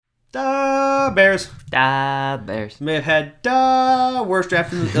Bears. Bears. May have had the worst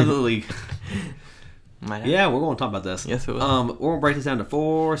draft in the league. Might have. Yeah, we're going to talk about this. Yes, we will. We're going to break this down to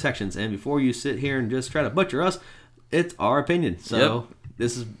 4 sections, and before you sit here and just try to butcher us, it's our opinion. So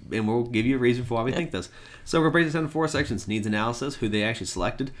and we'll give you a reason for why we think this. So we're going to break this down to 4 sections: needs analysis, who they actually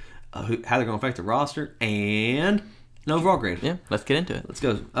selected, how they're going to affect the roster, and an overall grade. Yeah, let's get into it. Let's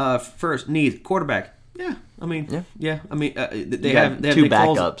go. First, needs quarterback. Yeah, I mean, they have 2 Nick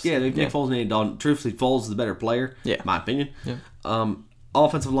backups. Foles. Yeah, they have Nick Foles and Andy Dalton. Truthfully, Foles is the better player. Yeah, in my opinion. Yeah.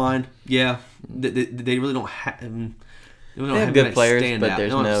 Offensive line. Yeah, they really don't have. They have good players, but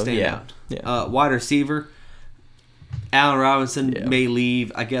there's no. Yeah. Wide receiver. Allen Robinson may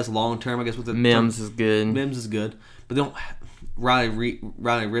leave. I guess long term. I guess with the Mims is good. Mims is good, but they don't. Riley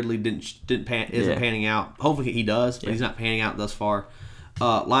Ridley isn't panning out. Hopefully he does, but he's not panning out thus far.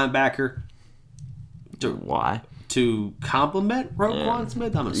 Linebacker. Why? To complement Roquan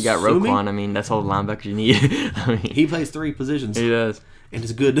Smith, I'm assuming. You got Roquan. I mean, that's all the linebackers you need. I mean, he plays 3 positions. He does, and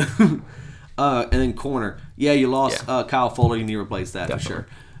it's good. And then corner. Yeah, you lost Kyle Fuller. You need to replace that for sure.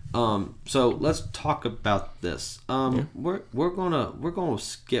 So let's talk about this. We're gonna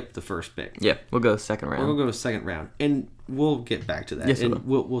skip the first pick. Yeah, we'll go second round. We're gonna go second round, and we'll get back to that. Yes, and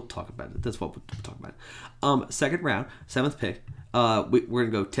we'll talk about it. That's what we'll talk about. Second round, 7th pick. We're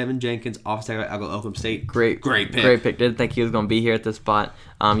gonna go Tevin Jenkins, offensive tackle. I'll go Oklahoma State. Great pick. Didn't think he was gonna be here at this spot.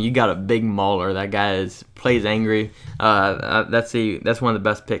 You got a big mauler. That guy plays angry. That's one of the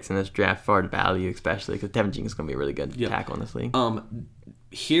best picks in this draft for value, especially because Tevin Jenkins is gonna be a really good tackle in this league.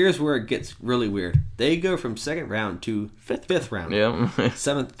 Here's where it gets really weird. They go from second round to fifth round. Yeah.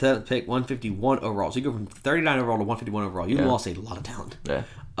 7th pick, 151 overall. So you go from 39 overall to 151 overall. You lost a lot of talent. Yeah.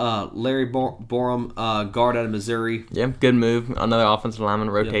 Larry Borum, guard out of Missouri. Yeah, good move. Another offensive lineman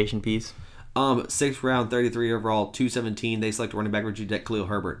rotation piece. 6th round, 33 overall, 217. They select running back Virginia Tech, Khalil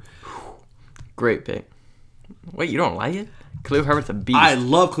Herbert. Great pick. Wait, you don't like it? Khalil Herbert's a beast. I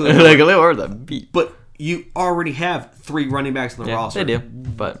love Khalil Herbert. Khalil Herbert's a beast. But you already have 3 running backs on the roster. They do,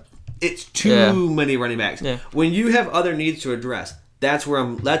 but it's too many running backs. Yeah. When you have other needs to address, that's where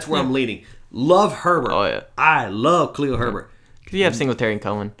I'm leaning. Love Herbert. Oh yeah, I love Khalil Herbert. Because you have Singletary and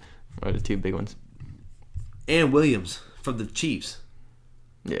Cohen, are the 2 big ones, and Williams from the Chiefs.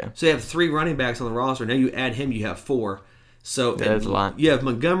 Yeah. So you have 3 running backs on the roster. Now you add him, you have 4. So that's a lot. You have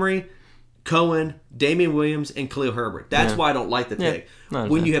Montgomery, Cohen, Damian Williams, and Khalil Herbert. That's why I don't like the pick.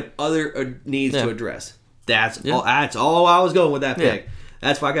 When you have other needs to address. That's all I was going with that pick.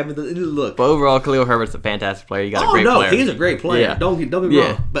 That's why I got the look. But overall, Khalil Herbert's a fantastic player. You got a great player. He's a great player. Yeah. Don't get me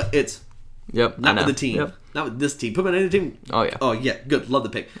wrong. But it's not with the team. Yep. Not with this team. Put him in any team. Oh yeah. Oh yeah. Good. Love the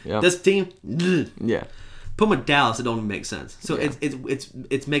pick. Yep. This team. Yeah. Put him in Dallas. It don't even make sense. So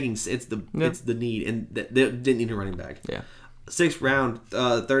it's making it's the need, and they didn't need a running back. Yeah. 6th round,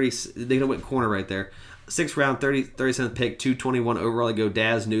 30. They went corner right there. 6th round, 37th pick, 221 overall. They go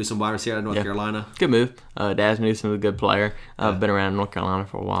Daz Newsome, wide receiver out of North Carolina. Good move. Daz Newsome's a good player. Been around North Carolina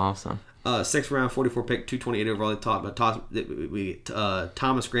for a while. So 6th round, 44 pick, 228 overall. They talked about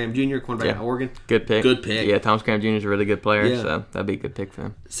Thomas Graham Jr., cornerback out of Oregon. Good pick. Yeah, Thomas Graham Jr. is a really good player, so that'd be a good pick for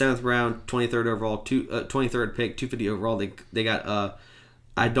him. 7th round, 23rd overall, 23rd pick, 250 overall. They got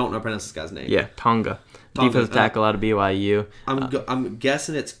I don't know how to pronounce this guy's name. Yeah, Tonga. Defensive tackle out of BYU. I'm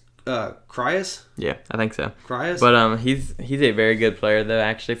guessing it's Cryas? Yeah, I think so. Cryas? But he's a very good player though.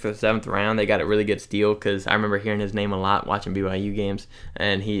 Actually, for the 7th round, they got a really good steal because I remember hearing his name a lot watching BYU games,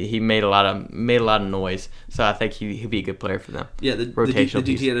 and he made a lot of noise. So I think he'd be a good player for them. Yeah, the rotational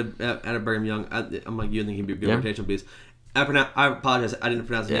DT out of Brigham Young. I'm like you, think he'd be a good rotational piece. I apologize. I didn't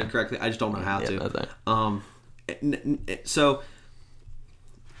pronounce his name correctly. I just don't know how to. So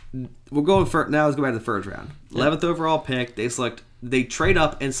we're going for now. Let's go back to the 1st round. 11th overall pick. They trade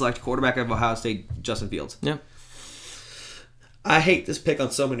up and select quarterback of Ohio State, Justin Fields. Yeah. I hate this pick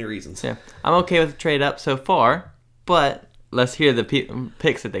on so many reasons. Yeah, I'm okay with the trade up so far, but let's hear the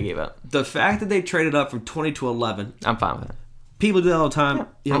picks that they gave up. The fact that they traded up from 20 to 11. I'm fine with it. People do that all the time.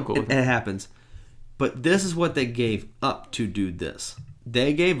 Yeah, I'm cool with it. It happens. But this is what they gave up to do this.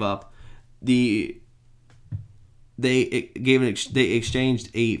 They gave up They exchanged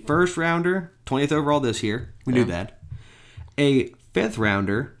a 1st rounder, 20th overall this year. We knew that. A 5th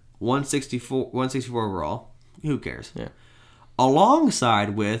rounder, 164 overall. Who cares? Yeah.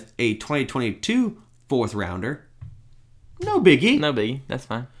 Alongside with a 2022 4th rounder. No biggie. That's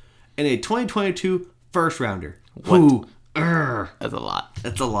fine. And a 2022 1st rounder. What? That's a lot.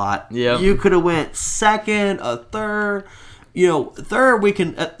 That's a lot. Yeah. You could have went 2nd, a 3rd. Third we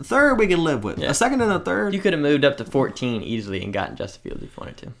can live with. Yeah. A 2nd and a 3rd. You could have moved up to 14 easily and gotten Justin Fields if you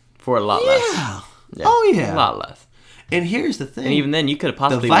wanted to for a lot less. Yeah. Oh yeah. A lot less. And here's the thing. And even then, you could have the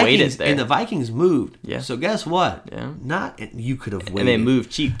possibly Vikings waited there. and the Vikings moved. Yeah. So guess what? Yeah. You could have waited. And they moved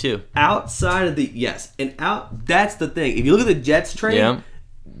cheap too. Outside of that's the thing. If you look at the Jets trade,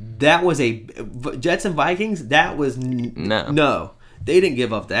 that was Jets and Vikings. That was no. They didn't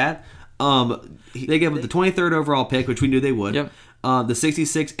give up that. They gave up the 23rd overall pick, which we knew they would. Yep. The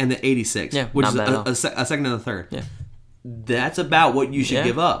 66 and the 86, which is a second and a third. Yeah. That's about what you should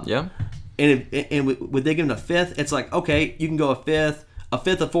give up. Yeah. And would they give them a fifth? It's like, okay, you can go a fifth, a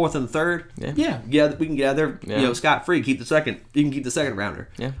fourth, and a third. Yeah, we can get out there, scot free. Keep the second. You can keep the second rounder.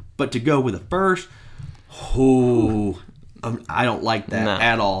 Yeah. But to go with a first, I don't like that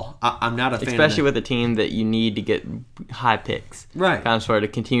at all. I'm not a fan. Especially with a team that you need to get high picks, right? Kind of sort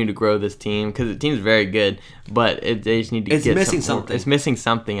of continue to grow this team because the team's very good, but they just need to. It's missing something. It's missing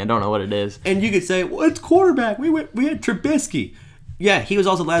something. I don't know what it is. And you could say, well, it's quarterback. We had Trubisky. Yeah, he was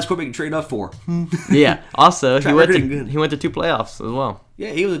also the last quarterback you trade up for. Yeah. Also, he went to 2 playoffs as well.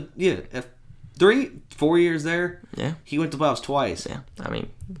 Yeah, he was 3-4 years there. Yeah, he went to playoffs twice. Yeah, I mean,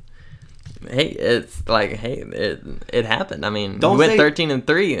 it happened. I mean, he went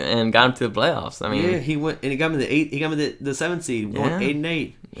 13-3 and got him to the playoffs. I mean, he went and he got him the 8. He got him the 7th seed, going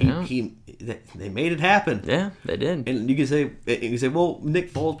 8-8. They made it happen. Yeah, they did. And you can say, well,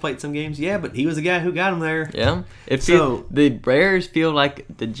 Nick Foles played some games. Yeah, but he was the guy who got him there. Yeah. The Bears feel like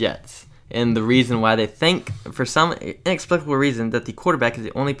the Jets. And the reason why they think, for some inexplicable reason, that the quarterback is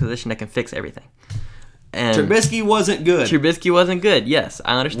the only position that can fix everything. And Trubisky wasn't good. Yes,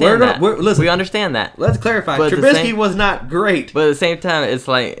 I understand that. Listen, we understand that. Let's clarify. But Trubisky was not great. But at the same time, it's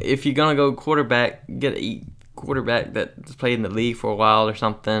like, if you're going to go quarterback, get a quarterback that's played in the league for a while or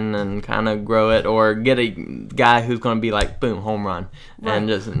something and kind of grow it, or get a guy who's going to be like, boom, home run. Right. And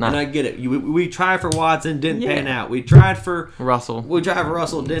just not. And I get it. We tried for Watson, didn't pan out. We tried for Russell,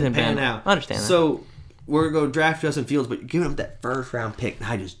 didn't pan out. I understand that. So we're going to go draft Justin Fields, but you're giving him that first round pick, and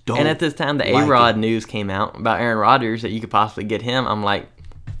I just don't. And at this time, the A-Rod news came out about Aaron Rodgers that you could possibly get him. I'm like,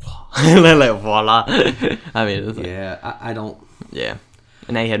 voila. I mean, I don't. Yeah.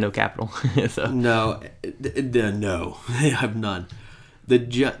 And now you have no capital. So. No, they have none.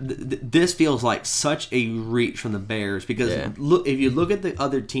 This feels like such a reach from the Bears because if you look at the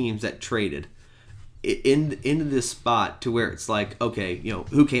other teams that traded into this spot to where it's like, okay,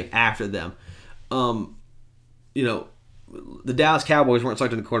 who came after them? The Dallas Cowboys weren't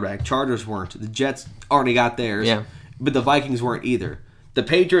selecting the quarterback. Chargers weren't. The Jets already got theirs. Yeah. But the Vikings weren't either. The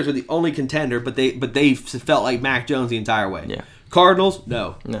Patriots were the only contender, but they felt like Mac Jones the entire way. Yeah. Cardinals,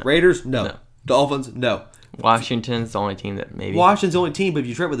 no. Raiders, no. Dolphins, no. Washington's the only team that maybe. Washington's the only team, but if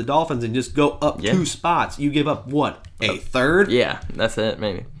you trade with the Dolphins and just go up 2 spots, you give up what? A third? Yeah, that's it,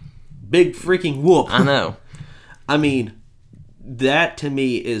 maybe. Big freaking whoop. I know. I mean, that to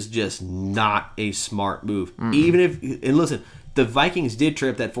me is just not a smart move. Even if, and listen, the Vikings did trade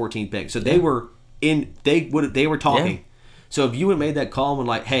up that 14th pick, so they were talking. Yeah. So if you had made that call and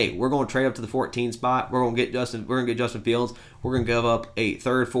like, hey, we're going to trade up to the 14th spot, we're going to get Justin Fields, we're going to give up a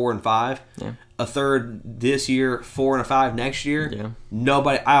third, 4 and 5, a third this year, 4 and a 5 next year. Yeah. I don't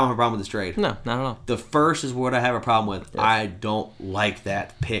have a problem with this trade. No, not at all. The first is what I have a problem with. Yes. I don't like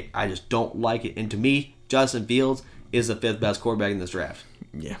that pick. I just don't like it. And to me, Justin Fields is the 5th best quarterback in this draft.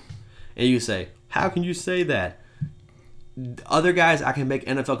 Yeah. And you say, how can you say that? Other guys I can make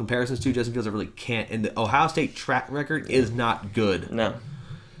NFL comparisons to, Justin Fields I really can't. And the Ohio State track record is not good. No.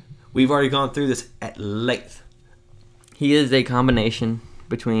 We've already gone through this at length. He is a combination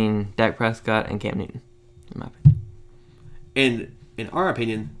between Dak Prescott and Cam Newton, in my opinion. And in our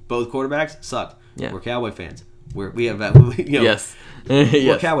opinion, both quarterbacks suck. Yeah. We're Cowboy fans. We have yes.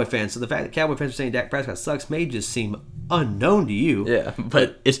 We're Cowboy fans. So the fact that Cowboy fans are saying Dak Prescott sucks may just seem unknown to you. Yeah,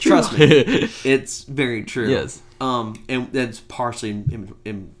 but it's true. Trust me, it's very true. Yes. And that's partially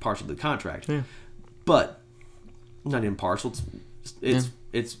impartial to the contract. Yeah. But not impartial. It's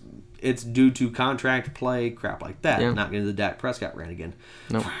due to contract play, crap like that. Yeah. Not into the Dak Prescott rant again.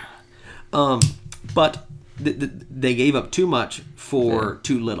 No. But they gave up too much for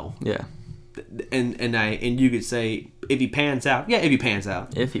too little. Yeah. And you could say if he pans out.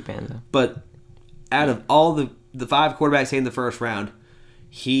 But out of all the 5 quarterbacks taken in the first round,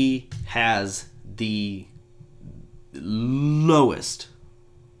 he has the lowest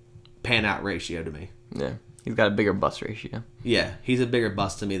pan out ratio to me. Yeah. He's got a bigger bust ratio. Yeah, he's a bigger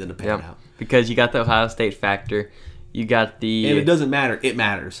bust to me than a pan out. Because you got the Ohio State factor. You got the... And it doesn't matter. It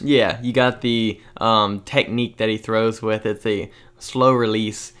matters. Yeah, you got the technique that he throws with. It's a slow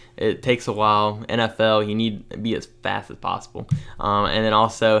release. It takes a while. NFL, you need to be as fast as possible. And then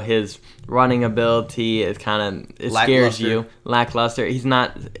also his running ability is kind of... It scares you. Lackluster. He's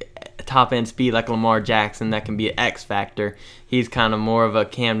not top end speed like Lamar Jackson that can be an X factor. He's kind of more of a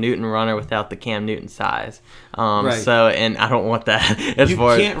Cam Newton runner without the Cam Newton size. Right. So, and I don't want that. You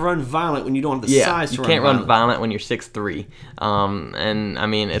can't run violent when you don't have the size to run violent. You can't run violent when you're 6'3". And I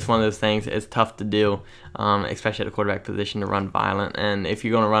mean, it's one of those things. It's tough to do, especially at the quarterback position, to run violent. And if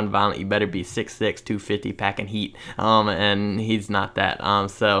you're going to run violent, you better be 6'6", 250, packing heat. And he's not that.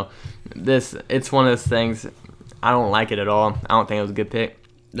 So it's one of those things. I don't like it at all. I don't think it was a good pick.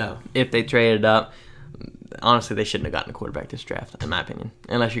 No. If they traded up, honestly, they shouldn't have gotten a quarterback this draft, in my opinion.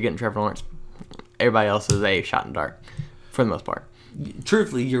 Unless you're getting Trevor Lawrence. Everybody else is a shot in the dark, for the most part.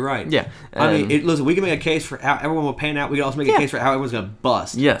 Truthfully, you're right. Yeah. I mean, listen, we can make a case for how everyone will pan out. We can also make a case for how everyone's going to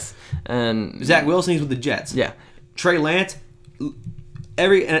bust. Yes. And Zach Wilson, he's with the Jets. Yeah. Trey Lance,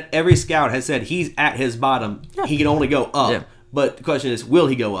 every scout has said he's at his bottom. Yeah. He can only go up. Yeah. But the question is, will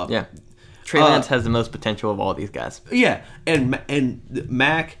he go up? Yeah. Trey Lance has the most potential of all these guys. Yeah. And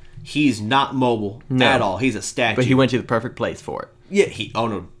Mac, he's not mobile at all. He's a statue. But he went to the perfect place for it. Yeah.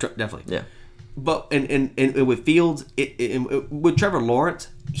 Definitely. Yeah. But and with Fields, with Trevor Lawrence,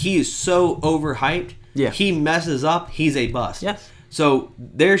 he is so overhyped. Yeah. He messes up, he's a bust. Yes. So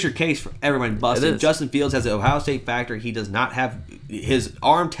there's your case for everyone busting. It is. Justin Fields has the Ohio State factor. He does not have his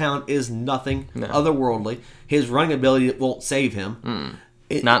arm talent is nothing otherworldly. His running ability won't save him.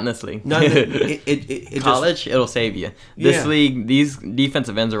 Not in this league. College, it'll save you. This league, these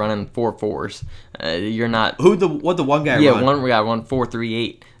defensive ends are running 4.4s. You're not. What the one guy run? Yeah, one guy run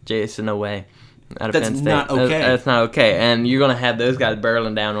 4.38. Jason Away. That's not okay. That's not okay. And you're going to have those guys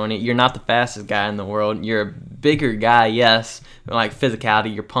barreling down on you. You're not the fastest guy in the world. You're a bigger guy, yes. Like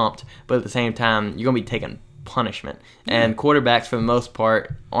physicality, you're pumped. But at the same time, you're going to be taking punishment. And quarterbacks, for the most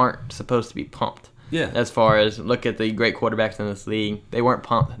part, aren't supposed to be pumped. Yeah. As far as look at the great quarterbacks in this league, they weren't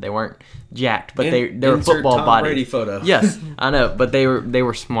pumped, they weren't jacked, but they were football Tom bodied. Brady photo. Yes, I know, but they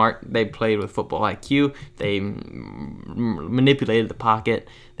were smart. They played with football IQ. They manipulated the pocket.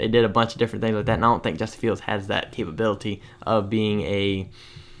 They did a bunch of different things like that. And I don't think Justin Fields has that capability of being a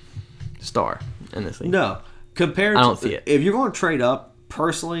star in this league. No, I don't see it. If you're going to trade up,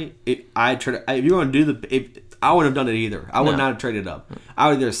 personally, if you're going to do I wouldn't have done it either. I would not have traded up. I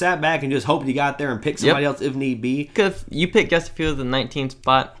would either sat back and just hoped he got there and picked somebody else if need be. Because you picked Justin Fields in the 19th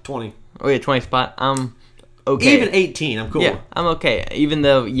spot. 20. Oh, yeah, 20th spot. I'm okay. Even 18, I'm cool. Yeah, I'm okay. Even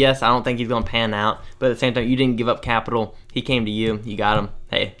though, yes, I don't think he's going to pan out. But at the same time, you didn't give up capital. He came to you. You got him.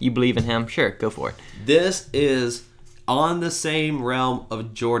 Hey, you believe in him? Sure, go for it. This is on the same realm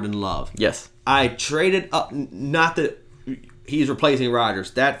of Jordan Love. Yes. I traded up. Not that he's replacing Rodgers.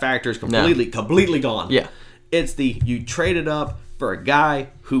 That factor is completely gone. Yeah. It's you traded up for a guy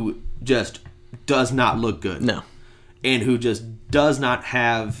who just does not look good. No. And who just does not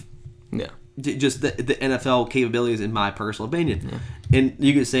have just the NFL capabilities, in my personal opinion. Yeah. And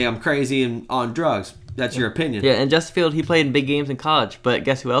you could say I'm crazy and on drugs. That's your opinion. Yeah, and Justin Fields, he played in big games in college, but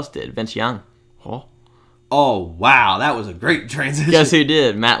guess who else did? Vince Young. Oh, wow. That was a great transition. Guess who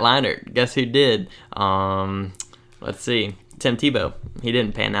did? Matt Leinart. Guess who did? Let's see. Tim Tebow. He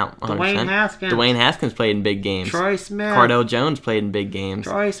didn't pan out 100%. Dwayne Haskins played in big games. Troy Smith. Cardell Jones played in big games.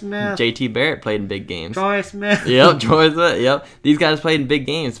 Troy Smith. JT Barrett played in big games. Troy Smith. Yep, Troy Smith. Yep. These guys played in big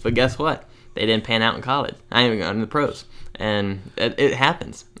games, but guess what? They didn't pan out in college. I ain't even got in the pros. And it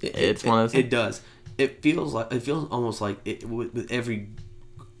happens. It's one of those things. It does. It feels almost like with every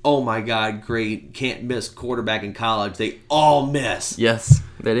oh my God, great, can't miss quarterback in college, they all miss. Yes,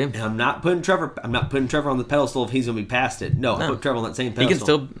 they do. And I'm not putting Trevor on the pedestal if he's going to be past it. No, I put Trevor on that same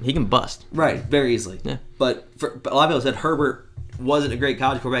pedestal. He can bust. Right, very easily. Yeah. But a lot of people said Herbert wasn't a great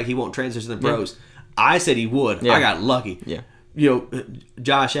college quarterback. He won't transition to the pros. I said he would. Yeah. I got lucky. Yeah.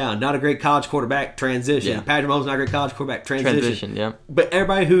 Josh Allen, not a great college quarterback, transition. Yeah. Patrick Mahomes, not a great college quarterback, transition. Yeah. But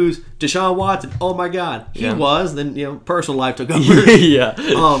everybody who's Deshaun Watson, oh my God, he was. Then personal life took over.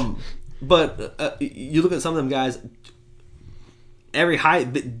 Yeah. But you look at some of them guys.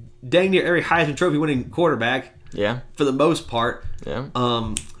 Dang near every Heisman Trophy winning quarterback. Yeah. For the most part.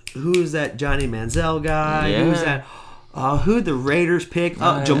 Yeah. Who's that Johnny Manziel guy? Yeah. Who's that? Who'd the Raiders pick?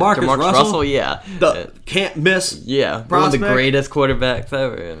 Jamarcus Russell. Yeah. Can't miss. Yeah. Prospect. One of the greatest quarterbacks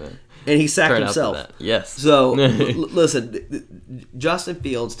ever. And he sacked himself. Yes. So, listen, Justin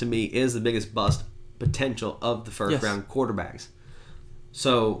Fields, to me, is the biggest bust potential of the first-round quarterbacks.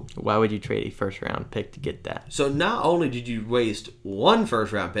 So why would you trade a first-round pick to get that? So not only did you waste one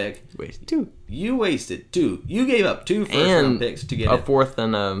first-round pick, you wasted two. You gave up two first-round picks to get a fourth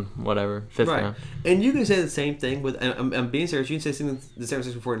and fifth round. And you can say the same thing with. I'm being serious. You can say something the San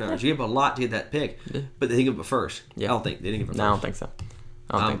Francisco 49ers. You gave up a lot to get that pick, but they didn't give up a first. Yeah. I don't think they didn't give up a first. No, I don't think so.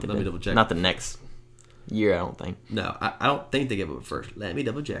 Let me double check. Not the next year, I don't think. No, I don't think they gave up a first. Let me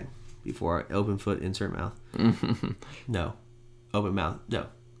double check. before I open foot, insert mouth. No. Open mouth. No.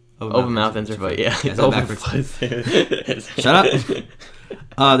 Open mouth, insert foot. Yeah. It's Open backwards. foot. Shut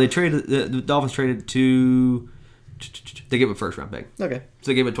up. They traded the Dolphins traded to. They gave a first round pick. Okay.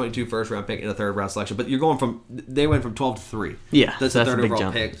 So they gave a 22 first round pick and a third round selection. But you're going from they went from 12 to 3. Yeah. That's so a third a big overall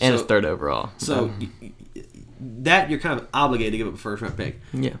jump. pick. And it's third overall. So that you're kind of obligated to give up a first round pick.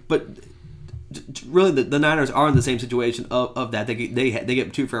 Yeah. But really, the Niners are in the same situation of that. They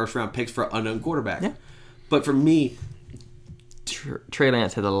get 2 first round picks for an unknown quarterback. Yeah. But for me, Trey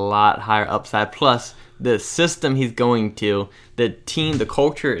Lance has a lot higher upside. Plus, the system he's going to, the team, the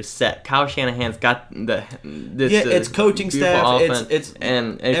culture is set. Kyle Shanahan's got this. it's coaching staff. It's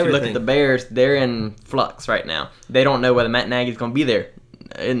and if you look at the Bears, they're in flux right now. They don't know whether Matt Nagy's going to be there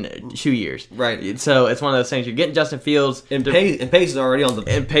in 2 years. Right. So it's one of those things. You're getting Justin Fields, and Pace is already on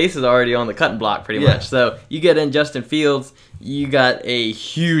the Pace is already on the cutting block pretty much. So you get in Justin Fields, you got a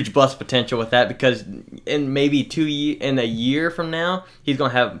huge bust potential with that because in maybe in a year from now, he's going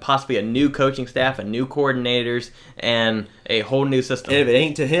to have possibly a new coaching staff, a new coordinators, and a whole new system. And if it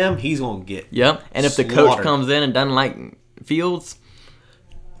ain't to him, he's going to get And if the coach comes in and doesn't like Fields,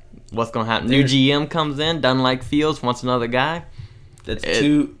 what's going to happen? New GM comes in, doesn't like Fields, wants another guy. That's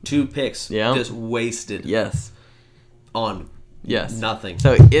two picks just wasted. Yes. On nothing.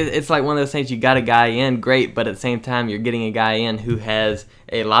 So it's like one of those things, you got a guy in, great, but at the same time you're getting a guy in who has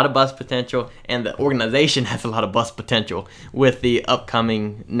a lot of bust potential, and the organization has a lot of bust potential with the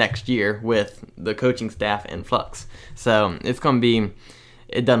upcoming next year with the coaching staff in flux. So it's going to be,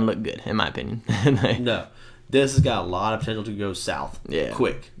 it doesn't look good in my opinion. No. This has got a lot of potential to go south. Yeah.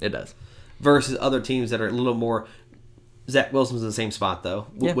 Quick. It does. Versus other teams that are a little more. Zach Wilson's in the same spot though.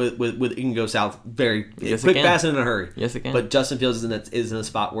 Yeah. With it can go south very Yes, quick, fast, and in a hurry. Yes, it can. But Justin Fields is in a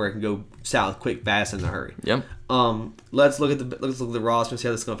spot where it can go south quick, fast, and in a hurry. Yep. Let's look at the roster and see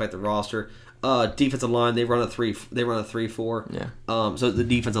how this is going to affect the roster. Defensive line, they run a 3-4. Yeah. So the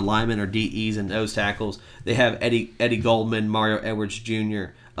defensive linemen are DEs and nose tackles. They have Eddie Goldman, Mario Edwards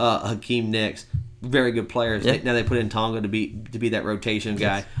Jr., Hakeem Nicks. Very good players. Yeah. Now they put in Tonga to be that rotation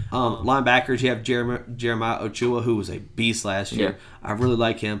guy. Linebackers, you have Jeremiah Ochoa, who was a beast last year. Yeah. I really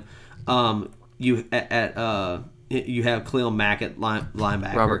like him. You have Khalil Mack at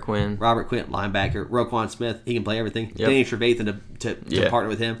linebacker. Robert Quinn, linebacker. Roquan Smith, he can play everything. Yep. Danny Trevathan to partner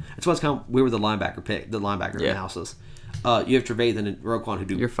with him. That's what's kind of we were the linebacker analysis. You have Trevathan and Roquan who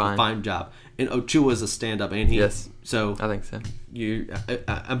do a fine job. And Ochoa is a stand-up, and so I think so.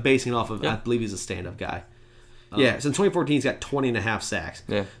 I'm basing it off of I believe he's a stand-up guy. Since 2014 he's got 20 and a half sacks.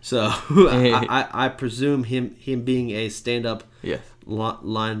 Yeah. So I presume him being a stand-up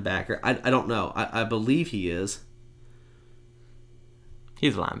linebacker. I don't know. I believe he is.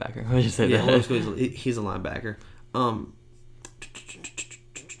 He's a linebacker. What did you say? He's a linebacker.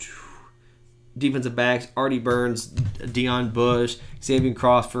 Defensive backs: Artie Burns, Deion Bush, Xavier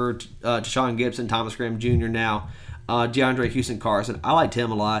Crawford, Deshaun Gibson, Thomas Graham Jr. Now, DeAndre Houston Carson. I liked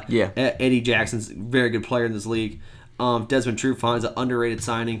him a lot. Yeah. Eddie Jackson's a very good player in this league. Desmond Trufant's an underrated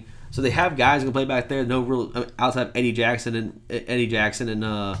signing. So they have guys who can play back there. No real outside of Eddie Jackson and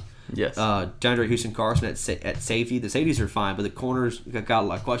DeAndre Houston Carson at safety. The safeties are fine, but the corners got a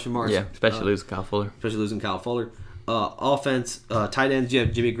lot of question marks. Yeah, especially losing Kyle Fuller. Offense, tight ends, you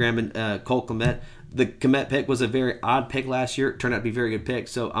have Jimmy Graham and Cole Kmet. The Kmet pick was a very odd pick last year. It turned out to be a very good pick,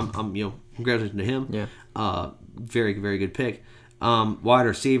 so I'm congratulations to him. Yeah. Very, very good pick. Wide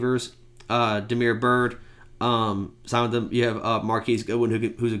receivers, Demir Bird. Some of them, you have Marquise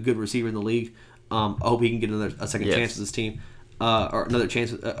Goodwin, who's a good receiver in the league. I hope he can get a second chance with this team. Or another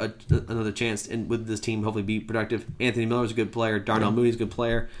chance with this team, hopefully be productive. Anthony Miller's a good player. Darnell Mooney's a good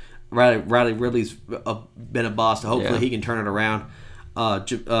player. Riley Ridley's been a boss, so hopefully he can turn it around.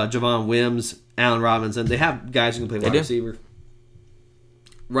 Javon Wims, Allen Robinson. They have guys who can play wide receiver.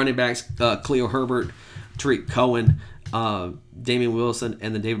 Running backs, Cleo Herbert, Tariq Cohen, Damian Wilson,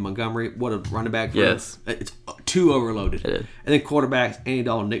 and then David Montgomery. What a running back. Yes. It's too overloaded. It is. And then quarterbacks, Andy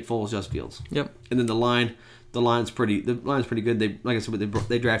Dalton, Nick Foles, Justin Fields. Yep. And then the line's pretty good.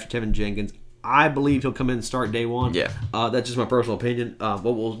 They drafted Tevin Jenkins. I believe he'll come in and start day one. Yeah. That's just my personal opinion. But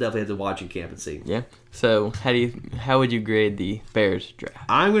we'll definitely have to watch in camp and see. Yeah. So how would you grade the Bears draft?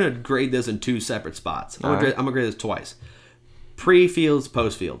 I'm going to grade this in two separate spots. I'm going to grade this twice. Pre-Fields,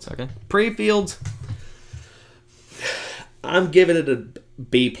 post-Fields. Okay. Pre-Fields, I'm giving it a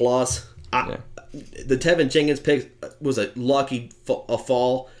B+. The Tevin Jenkins pick was a lucky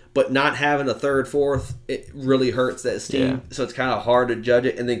fall, but not having a third, fourth, it really hurts that team. Yeah. So it's kind of hard to judge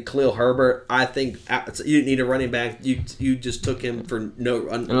it. And then Khalil Herbert, I think you didn't need a running back. You just took him for no.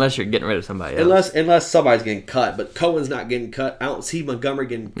 Unless you're getting rid of somebody else. Unless somebody's getting cut, but Cohen's not getting cut. I don't see Montgomery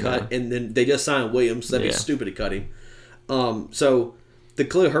getting cut, and then they just signed Williams. So that'd be stupid to cut him. So the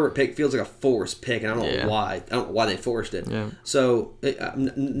Khalil Herbert pick feels like a forced pick, and I don't know why. I don't know why they forced it. Yeah. So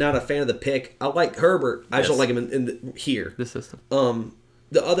I'm not a fan of the pick. I like Herbert. I just don't like him in here. The system.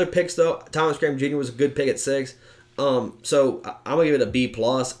 The other picks though, Thomas Graham Jr. was a good pick at 6. So I'm gonna give it a B+.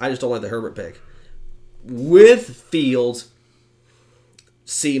 I just don't like the Herbert pick. With Fields,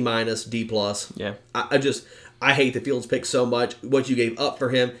 C-, D+. Yeah. I hate the Fields pick so much. What you gave up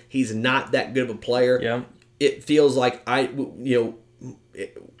for him, he's not that good of a player. Yeah. It feels like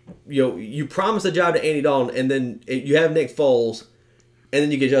you promise a job to Andy Dalton, and then you have Nick Foles, and then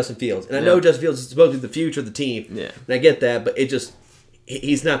you get Justin Fields. And I know Justin Fields is supposed to be the future of the team. Yeah. And I get that, but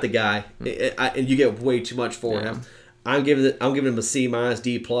he's not the guy. And you get way too much for him. I'm giving him a C-,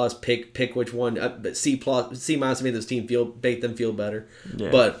 D+. Pick which one. But C+, C- to me, this team make them feel better. Yeah.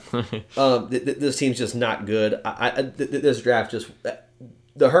 But this team's just not good. This draft just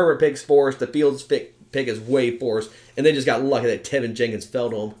the Herbert pick's forced. The Fields pick is way forced, and they just got lucky that Tevin Jenkins fell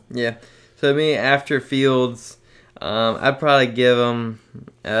to him. Yeah. So me, after Fields, I'd probably give him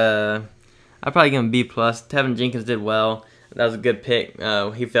B+. Tevin Jenkins did well. That was a good pick.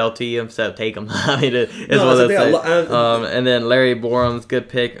 He fell to you, so take him. I mean, it's one of those things. And then Larry Borum's good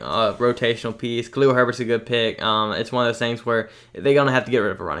pick, rotational piece. Khalil Herbert's a good pick. It's one of those things where they're gonna have to get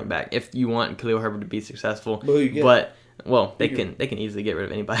rid of a running back if you want Khalil Herbert to be successful. They can easily get rid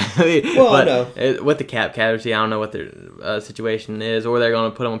of anybody. With the cap casualty, I don't know what their situation is, or they're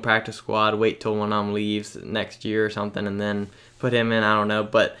going to put him on practice squad, wait till one of them leaves next year or something, and then put him in. I don't know,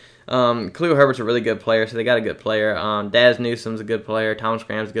 but Khalil Herbert's a really good player, so they got a good player. Daz Newsom's a good player. Thomas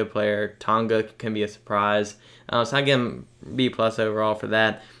Graham's a good player. Tonga can be a surprise. So I give him B+ overall for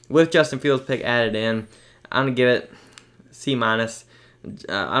that. With Justin Fields' pick added in, I'm gonna give it C-.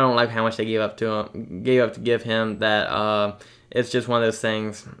 I don't like how much they gave up to give him that. It's just one of those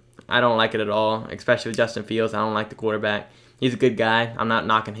things. I don't like it at all, especially with Justin Fields. I don't like the quarterback. He's a good guy. I'm not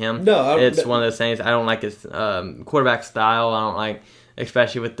knocking him. It's one of those things. I don't like his quarterback style. I don't like,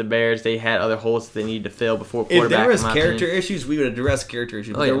 especially with the Bears. They had other holes that they needed to fill before quarterback. If there was character issues, we would address character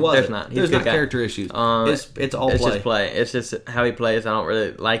issues. But there wasn't. There's not character issues. It's all play. It's just play. It's just how he plays. I don't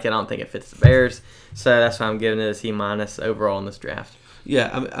really like it. I don't think it fits the Bears. So that's why I'm giving it a C- overall in this draft.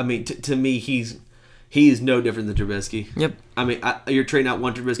 Yeah, I mean, to me, he's no different than Trubisky. Yep. I mean, you're trading out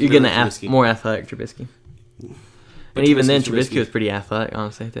one Trubisky. You're getting more athletic Trubisky. But and even then, Trubisky was pretty athletic,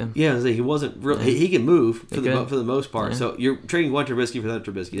 honestly, too. Yeah, he wasn't real. He can move for the most part. Yeah. So you're trading one Trubisky for that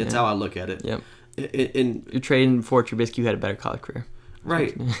Trubisky. That's how I look at it. Yep. And you're trading for Trubisky, who had a better college career.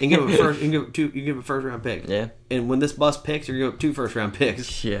 Right. And give him a first. You give him a first round pick. Yeah. And when this bus picks, you're going to 2 first round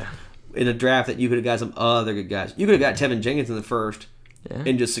picks. Yeah. In a draft that you could have got some other good guys. You could have got Tevin Jenkins in the first. Yeah.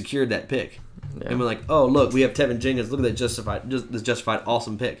 And just secured that pick. Yeah. And we're like, oh, look, we have Tevin Jenkins. Look at that justified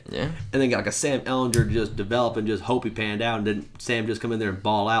awesome pick. Yeah. And then got like a Sam Ehlinger to just develop and just hope he panned out, and then Sam just come in there and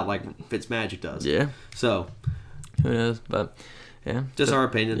ball out like Fitzmagic does. Yeah. So. Who knows? But, yeah. Just our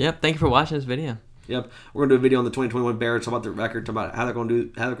opinion. Yep. Thank you for watching this video. Yep. We're gonna do a video on the 2021 Bears, talk about the record, talk about how they're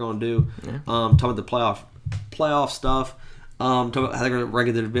gonna do. Yeah. Talk about the playoff stuff. Talk about how they're gonna rank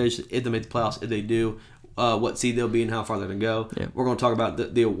in the division if they make the playoffs. If they do. What seed they'll be and how far they're going to go. Yeah. We're going to talk about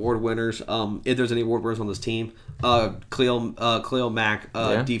the award winners, if there's any award winners on this team. Khalil Mack,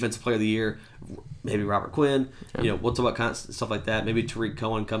 Defensive Player of the Year, maybe Robert Quinn. Yeah. We'll talk about kind of stuff like that. Maybe Tariq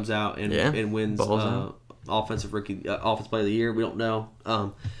Cohen comes out and wins Offensive Player of the Year. We don't know.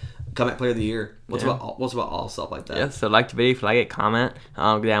 Comeback Player of the Year. What's about all stuff like that? Yeah, so like the video, if you like it, comment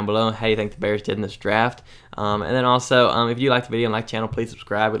down below how you think the Bears did in this draft. And then also, if you like the video and like the channel, please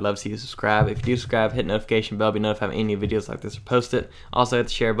subscribe. We'd love to see you subscribe. If you do subscribe, hit notification bell, be notified when any videos like this are posted. Also, hit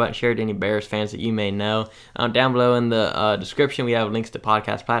the share button, share it to any Bears fans that you may know. Down below in the description, we have links to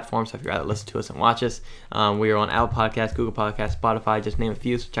podcast platforms, so if you'd rather listen to us and watch us. We are on Apple Podcasts, Google Podcasts, Spotify, just name a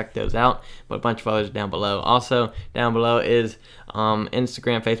few, so check those out. But a bunch of others down below. Also, down below is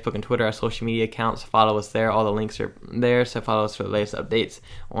Instagram, Facebook, and Twitter, our social media accounts. Follow us there. All the links are there, so follow us for the latest updates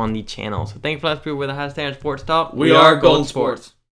on the channel. So thank you for letting us be with the High Standard Sports Talk. We are Golden Sports.